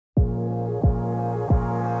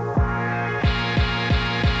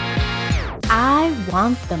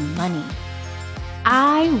want the money.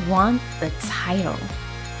 I want the title.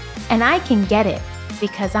 And I can get it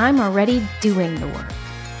because I'm already doing the work.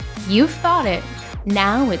 You've thought it.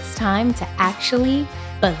 Now it's time to actually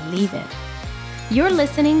believe it. You're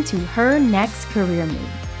listening to Her Next Career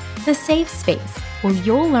Move, the safe space where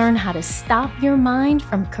you'll learn how to stop your mind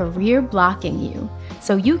from career blocking you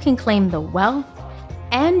so you can claim the wealth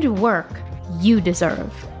and work you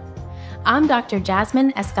deserve. I'm Dr.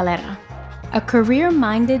 Jasmine Escalera, a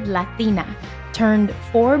career-minded Latina turned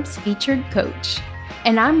Forbes featured coach.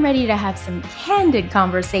 And I'm ready to have some candid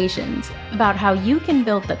conversations about how you can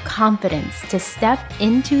build the confidence to step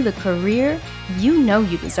into the career you know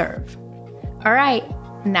you deserve. All right,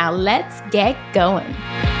 now let's get going.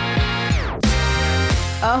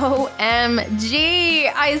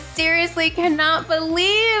 OMG, I seriously cannot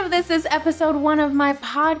believe this is episode 1 of my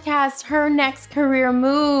podcast, Her Next Career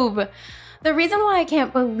Move. The reason why I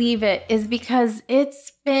can't believe it is because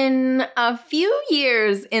it's been a few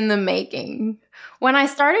years in the making. When I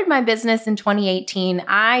started my business in 2018,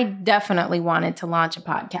 I definitely wanted to launch a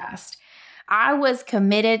podcast. I was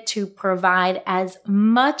committed to provide as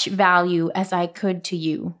much value as I could to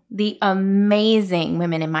you, the amazing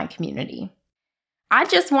women in my community. I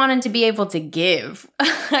just wanted to be able to give.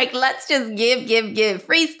 Let's just give,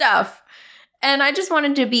 free stuff. And I just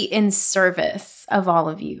wanted to be in service of all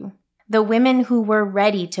of you, the women who were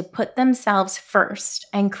ready to put themselves first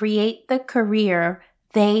and create the career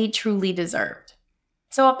they truly deserved.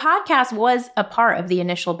 So a podcast was a part of the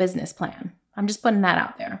initial business plan. I'm just putting that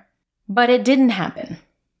out there. But it didn't happen.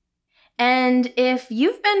 And if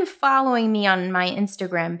you've been following me on my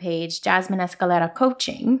Instagram page, Jasmine Escalera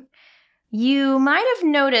Coaching, you might have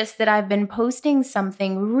noticed that I've been posting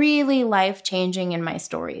something really life-changing in my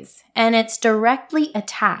stories. And it's directly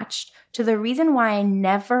attached to the reason why I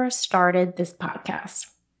never started this podcast.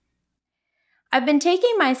 I've been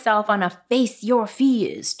taking myself on a Face Your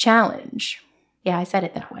Fears challenge. Yeah, I said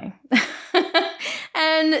it that way.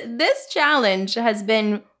 And this challenge has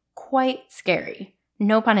been quite scary,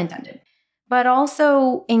 no pun intended, but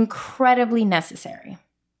also incredibly necessary.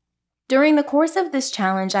 During the course of this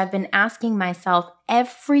challenge, I've been asking myself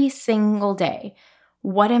every single day,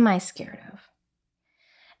 what am I scared of?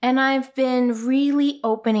 And I've been really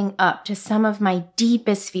opening up to some of my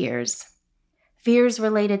deepest fears. Fears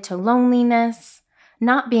related to loneliness,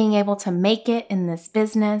 not being able to make it in this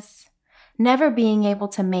business, never being able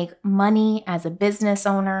to make money as a business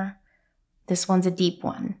owner. This one's a deep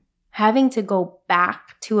one. Having to go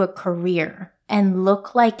back to a career and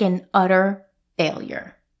look like an utter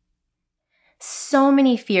failure. So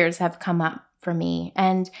many fears have come up for me,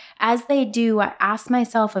 and as they do, I ask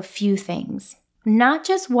myself a few things. Not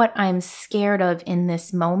just what I'm scared of in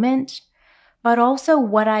this moment, but also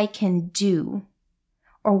what I can do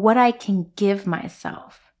or what I can give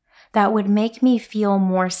myself that would make me feel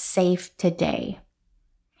more safe today.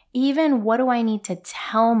 Even what do I need to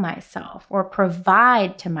tell myself or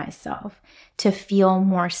provide to myself to feel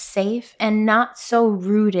more safe and not so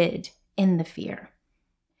rooted in the fear?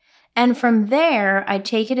 And from there, I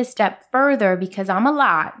take it a step further because I'm a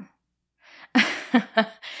lot.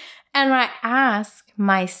 And I ask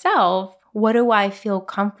myself, what do I feel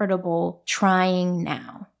comfortable trying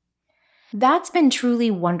now? That's been truly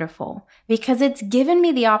wonderful because it's given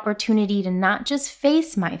me the opportunity to not just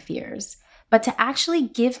face my fears, but to actually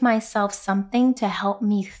give myself something to help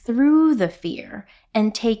me through the fear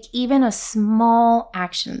and take even a small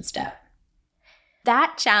action step.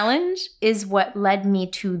 That challenge is what led me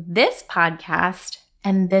to this podcast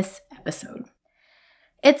and this episode.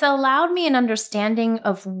 It's allowed me an understanding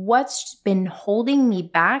of what's been holding me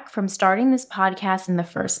back from starting this podcast in the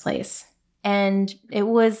first place. And it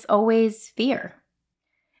was always fear.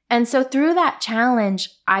 And so through that challenge,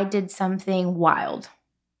 I did something wild.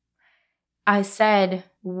 I said,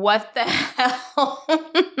 what the hell?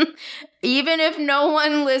 Even if no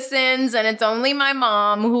one listens and it's only my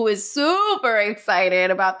mom, who is super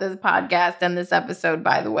excited about this podcast and this episode,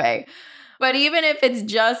 by the way. But even if it's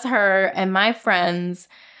just her and my friends,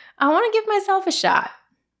 I want to give myself a shot.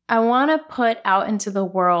 I want to put out into the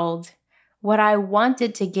world what I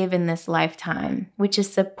wanted to give in this lifetime, which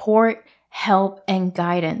is support, help, and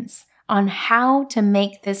guidance on how to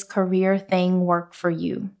make this career thing work for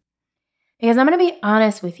you. Because I'm going to be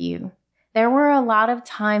honest with you, there were a lot of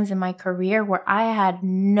times in my career where I had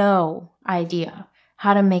no idea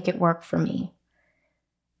how to make it work for me.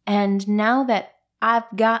 And now that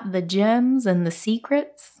I've got the gems and the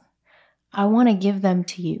secrets, I want to give them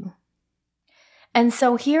to you. And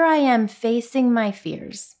so here I am facing my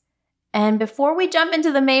fears. And before we jump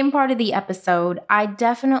into the main part of the episode, I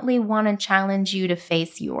definitely want to challenge you to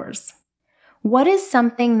face yours. What is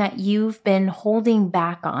something that you've been holding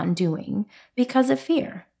back on doing because of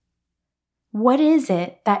fear? What is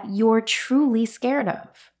it that you're truly scared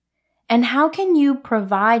of? And how can you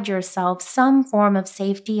provide yourself some form of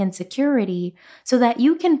safety and security so that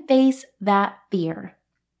you can face that fear?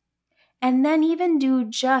 And then even do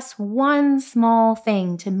just one small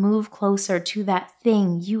thing to move closer to that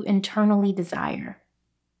thing you internally desire.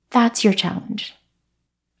 That's your challenge.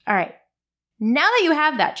 All right. Now that you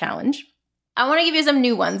have that challenge, I want to give you some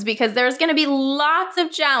new ones because there's going to be lots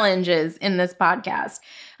of challenges in this podcast.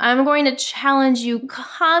 I'm going to challenge you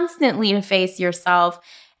constantly to face yourself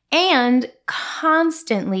and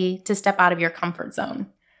constantly to step out of your comfort zone.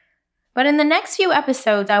 But in the next few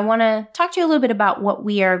episodes, I want to talk to you a little bit about what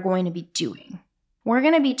we are going to be doing. We're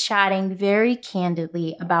going to be chatting very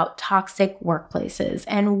candidly about toxic workplaces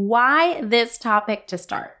and why this topic to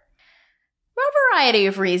start. For a variety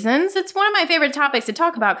of reasons. It's one of my favorite topics to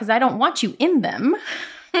talk about because I don't want you in them.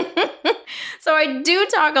 So I do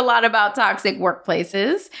talk a lot about toxic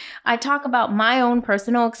workplaces. I talk about my own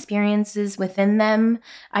personal experiences within them.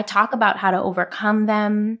 I talk about how to overcome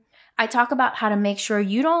them. I talk about how to make sure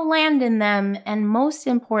you don't land in them. And most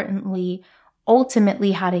importantly,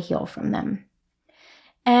 ultimately, how to heal from them.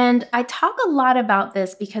 And I talk a lot about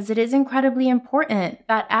this because it is incredibly important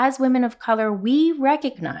that as women of color, we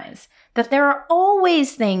recognize that there are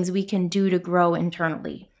always things we can do to grow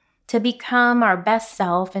internally, to become our best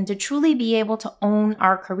self, and to truly be able to own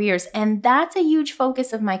our careers. And that's a huge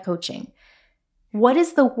focus of my coaching. What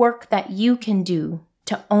is the work that you can do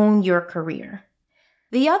to own your career?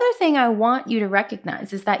 The other thing I want you to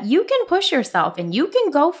recognize is that you can push yourself and you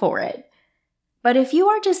can go for it. But if you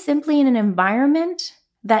are just simply in an environment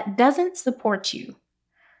that doesn't support you,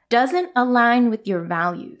 doesn't align with your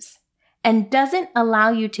values, and doesn't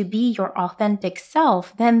allow you to be your authentic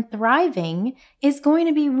self, then thriving is going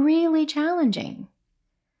to be really challenging.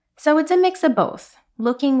 So it's a mix of both,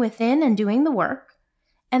 looking within and doing the work,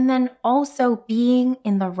 and then also being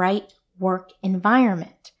in the right work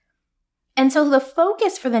environment. And so the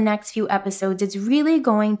focus for the next few episodes is really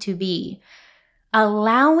going to be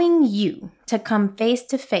allowing you to come face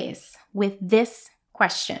to face with this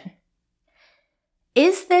question.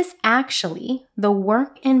 Is this actually the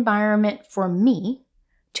work environment for me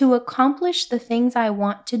to accomplish the things I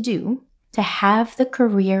want to do to have the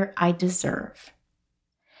career I deserve?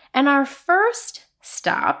 And our first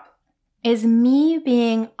stop is me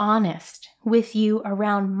being honest with you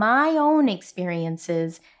around my own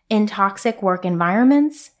experiences in toxic work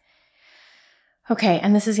environments. Okay,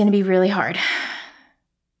 and this is going to be really hard.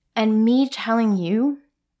 And me telling you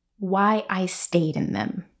why I stayed in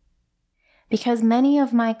them. Because many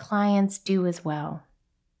of my clients do as well.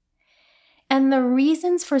 And the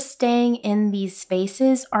reasons for staying in these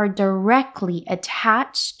spaces are directly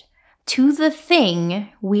attached to the thing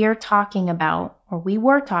we were talking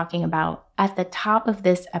about at the top of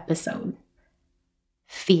this episode.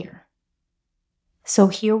 Fear. So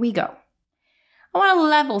here we go. I want to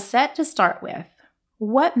level set to start with.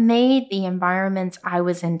 What made the environments I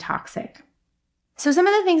was in toxic? So some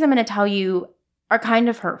of the things I'm going to tell you are kind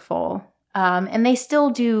of hurtful, and they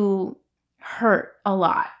still do hurt a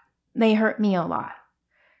lot. They hurt me a lot.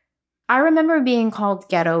 I remember being called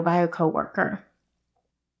ghetto by a coworker.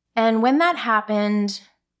 And when that happened,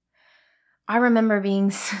 I remember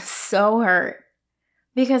being so hurt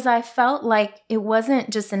because I felt like it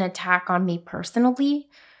wasn't just an attack on me personally.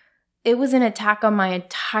 It was an attack on my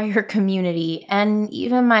entire community and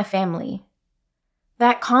even my family.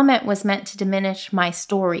 That comment was meant to diminish my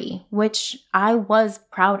story, which I was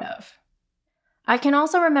proud of. I can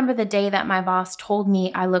also remember the day that my boss told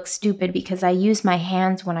me I look stupid because I use my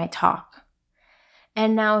hands when I talk.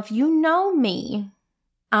 And now if you know me,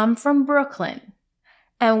 I'm from Brooklyn,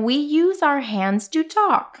 and we use our hands to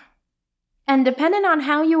talk. And depending on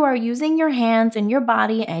how you are using your hands and your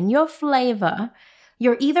body and your flavor,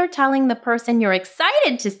 you're either telling the person you're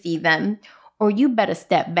excited to see them or you better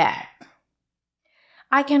step back.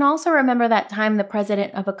 I can also remember that time the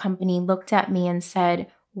president of a company looked at me and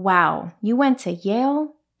said, "Wow, you went to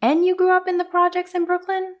Yale and you grew up in the projects in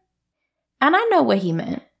Brooklyn?" And I know what he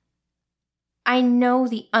meant. I know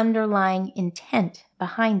the underlying intent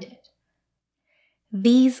behind it.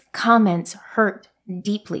 These comments hurt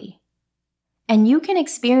deeply. And you can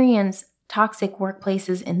experience toxic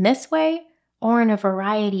workplaces in this way or in a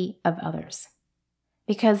variety of others.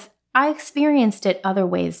 Because I experienced it other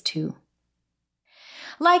ways too.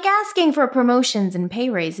 Like asking for promotions and pay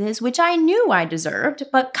raises, which I knew I deserved,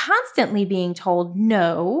 but constantly being told,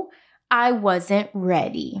 no, I wasn't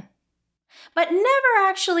ready. But never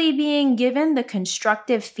actually being given the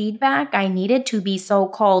constructive feedback I needed to be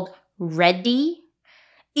so-called ready,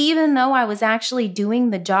 even though I was actually doing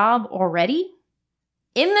the job already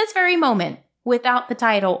in this very moment without the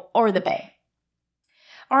title or the pay?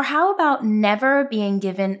 Or how about never being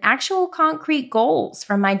given actual concrete goals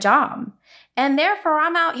for my job? And therefore,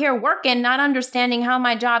 I'm out here working, not understanding how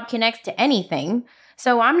my job connects to anything.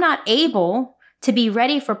 So I'm not able to be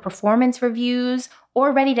ready for performance reviews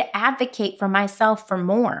or ready to advocate for myself for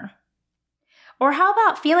more. Or how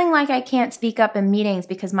about feeling like I can't speak up in meetings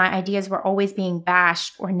because my ideas were always being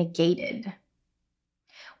bashed or negated?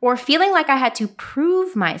 Or feeling like I had to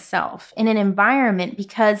prove myself in an environment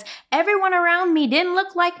because everyone around me didn't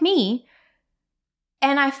look like me,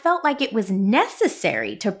 and I felt like it was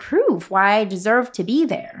necessary to prove why I deserved to be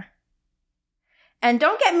there. And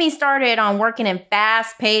don't get me started on working in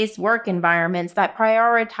fast-paced work environments that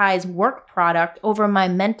prioritize work product over my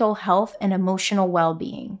mental health and emotional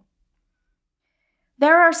well-being.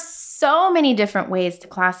 There are so many different ways to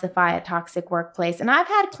classify a toxic workplace, and I've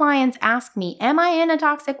had clients ask me, am I in a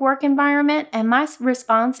toxic work environment? And my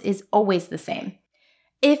response is always the same.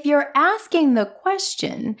 If you're asking the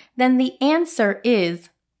question, then the answer is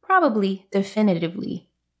probably definitively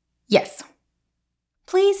yes.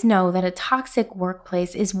 Please know that a toxic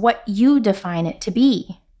workplace is what you define it to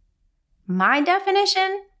be. My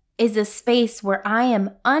definition is a space where I am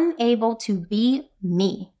unable to be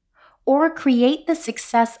me or create the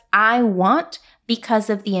success I want because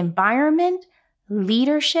of the environment,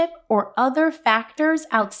 leadership, or other factors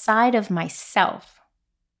outside of myself.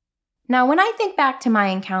 Now, when I think back to my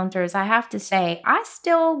encounters, I have to say, I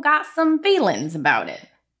still got some feelings about it.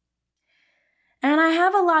 And I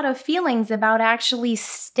have a lot of feelings about actually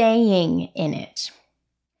staying in it.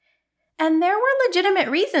 And there were legitimate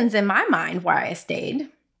reasons in my mind why I stayed.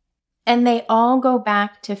 And they all go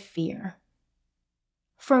back to fear.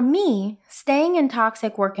 For me, staying in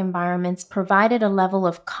toxic work environments provided a level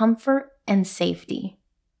of comfort and safety.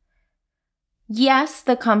 Yes,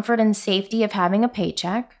 the comfort and safety of having a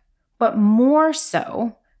paycheck, but more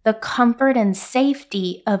so, the comfort and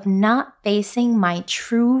safety of not facing my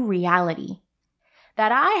true reality.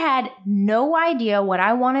 That I had no idea what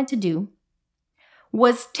I wanted to do,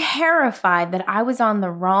 was terrified that I was on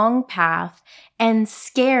the wrong path, and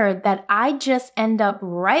scared that I'd just end up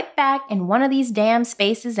right back in one of these damn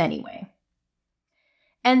spaces anyway.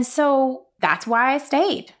 And so that's why I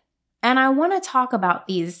stayed. And I want to talk about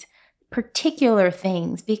these particular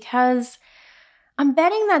things because I'm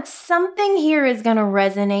betting that something here is going to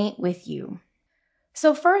resonate with you.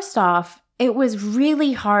 So first off, it was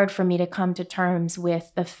really hard for me to come to terms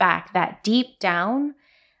with the fact that deep down,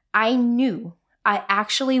 I knew I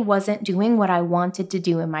actually wasn't doing what I wanted to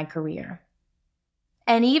do in my career.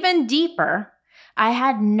 And even deeper, I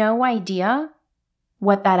had no idea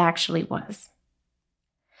what that actually was.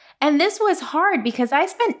 And this was hard because I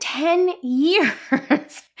spent 10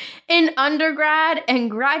 years in undergrad and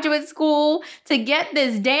graduate school to get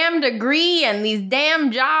this damn degree and these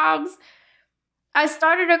damn jobs. I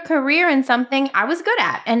started a career in something I was good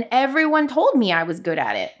at, and everyone told me I was good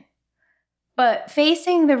at it. But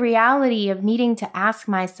facing the reality of needing to ask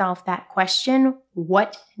myself that question,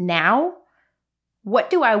 what now?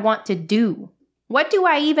 What do I want to do? What do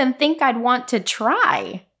I even think I'd want to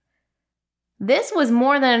try? This was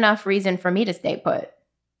more than enough reason for me to stay put.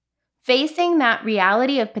 Facing that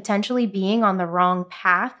reality of potentially being on the wrong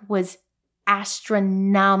path was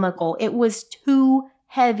astronomical. It was too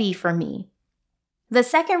heavy for me. The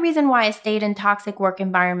second reason why I stayed in toxic work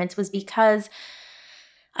environments was because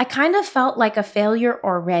I kind of felt like a failure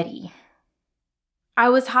already. I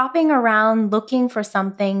was hopping around looking for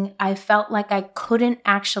something I felt like I couldn't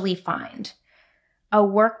actually find. A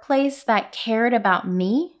workplace that cared about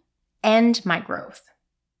me and my growth.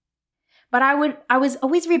 But I was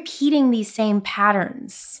always repeating these same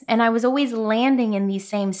patterns, and I was always landing in these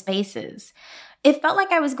same spaces. It felt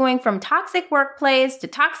like I was going from toxic workplace to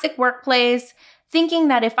toxic workplace, thinking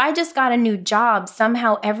that if I just got a new job,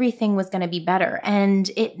 somehow everything was going to be better. And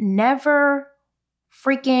it never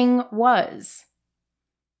freaking was.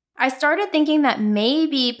 I started thinking that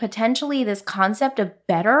maybe potentially this concept of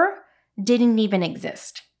better didn't even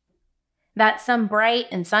exist. That some bright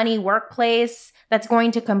and sunny workplace that's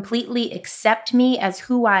going to completely accept me as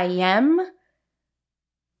who I am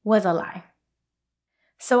was a lie.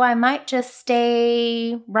 So I might just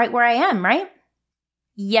stay right where I am, right?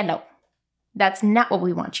 Yeah, no. That's not what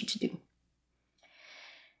we want you to do.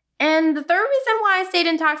 And the third reason why I stayed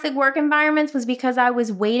in toxic work environments was because I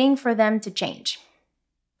was waiting for them to change.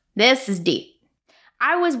 This is deep.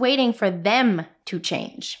 I was waiting for them to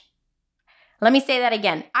change. Let me say that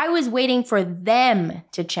again. I was waiting for them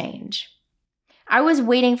to change. I was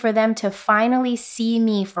waiting for them to finally see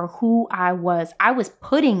me for who I was. I was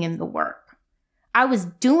putting in the work. I was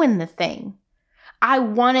doing the thing. I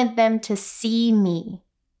wanted them to see me,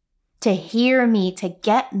 to hear me, to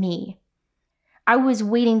get me. I was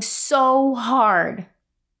waiting so hard.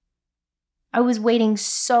 I was waiting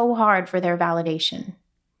so hard for their validation.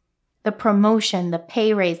 The promotion, the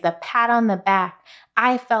pay raise, the pat on the back,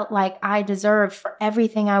 I felt like I deserved for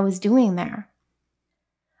everything I was doing there.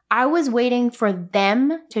 I was waiting for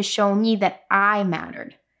them to show me that I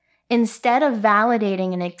mattered, instead of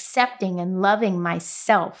validating and accepting and loving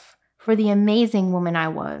myself for the amazing woman I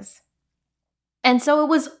was. And so it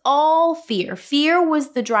was all fear. Fear was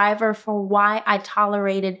the driver for why I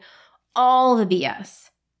tolerated all the BS.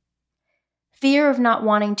 Fear of not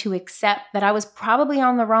wanting to accept that I was probably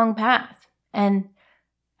on the wrong path. And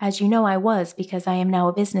as you know, I was, because I am now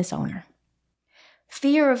a business owner.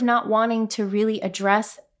 Fear of not wanting to really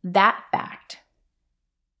address that fact.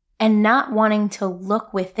 And not wanting to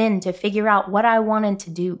look within to figure out what I wanted to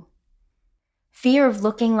do. Fear of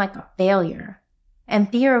looking like a failure.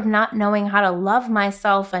 And fear of not knowing how to love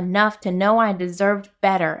myself enough to know I deserved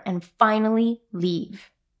better and finally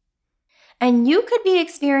leave. And you could be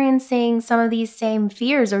experiencing some of these same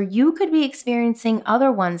fears, or you could be experiencing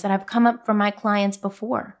other ones that have come up from my clients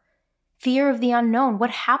before. Fear of the unknown. What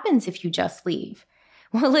happens if you just leave?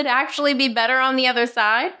 Will it actually be better on the other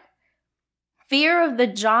side? Fear of the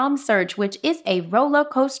job search, which is a roller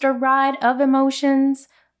coaster ride of emotions.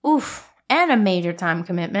 Oof, and a major time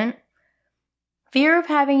commitment. Fear of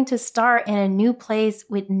having to start in a new place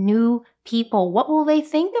with new people. What will they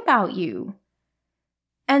think about you?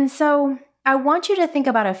 And so I want you to think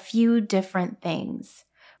about a few different things.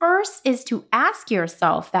 First is to ask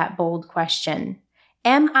yourself that bold question.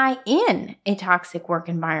 Am I in a toxic work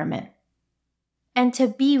environment? And to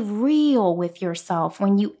be real with yourself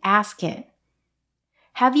when you ask it.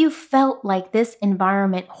 Have you felt like this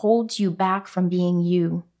environment holds you back from being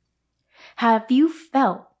you? Have you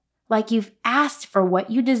felt like you've asked for what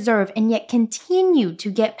you deserve and yet continue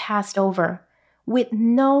to get passed over with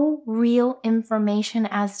no real information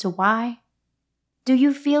as to why? Do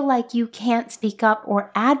you feel like you can't speak up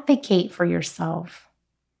or advocate for yourself?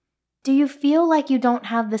 Do you feel like you don't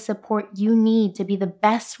have the support you need to be the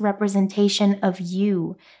best representation of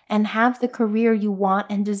you and have the career you want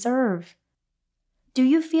and deserve? Do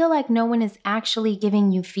you feel like no one is actually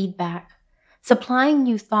giving you feedback, supplying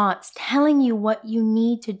you thoughts, telling you what you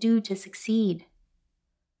need to do to succeed?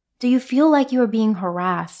 Do you feel like you are being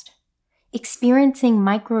harassed, experiencing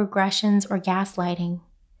microaggressions or gaslighting?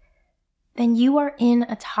 Then you are in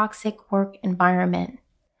a toxic work environment.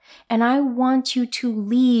 And I want you to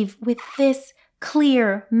leave with this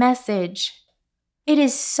clear message. It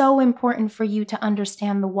is so important for you to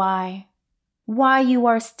understand the why you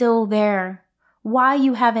are still there, why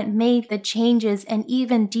you haven't made the changes, and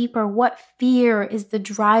even deeper, what fear is the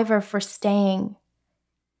driver for staying.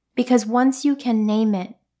 Because once you can name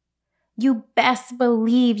it, you best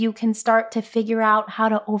believe you can start to figure out how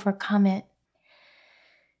to overcome it.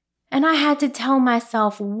 And I had to tell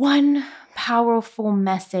myself one powerful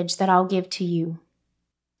message that I'll give to you.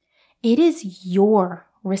 It is your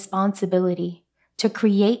responsibility to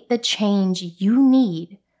create the change you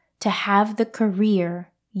need to have the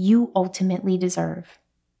career you ultimately deserve.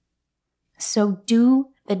 So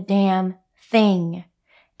do the damn thing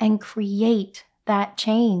and create that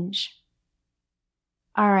change.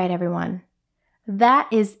 All right, everyone. That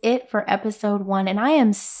is it for episode 1, and I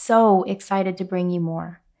am so excited to bring you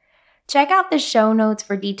more. Check out the show notes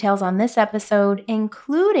for details on this episode,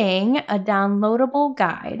 including a downloadable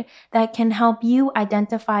guide that can help you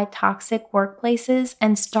identify toxic workplaces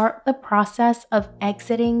and start the process of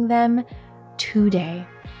exiting them today.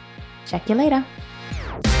 Check you later.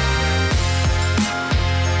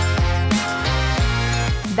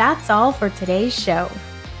 That's all for today's show.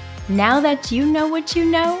 Now that you know what you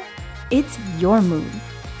know, it's your move.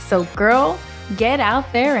 So girl, get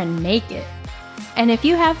out there and make it. And if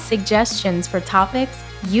you have suggestions for topics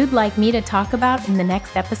you'd like me to talk about in the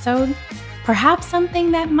next episode, perhaps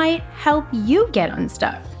something that might help you get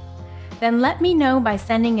unstuck, then let me know by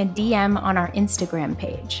sending a DM on our Instagram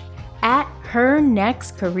page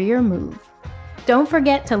 @HerNextCareerMove. Don't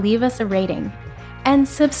forget to leave us a rating and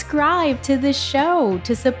subscribe to the show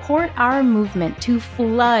to support our movement to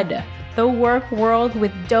flood the work world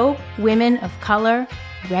with dope women of color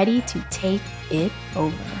ready to take it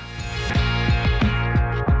over.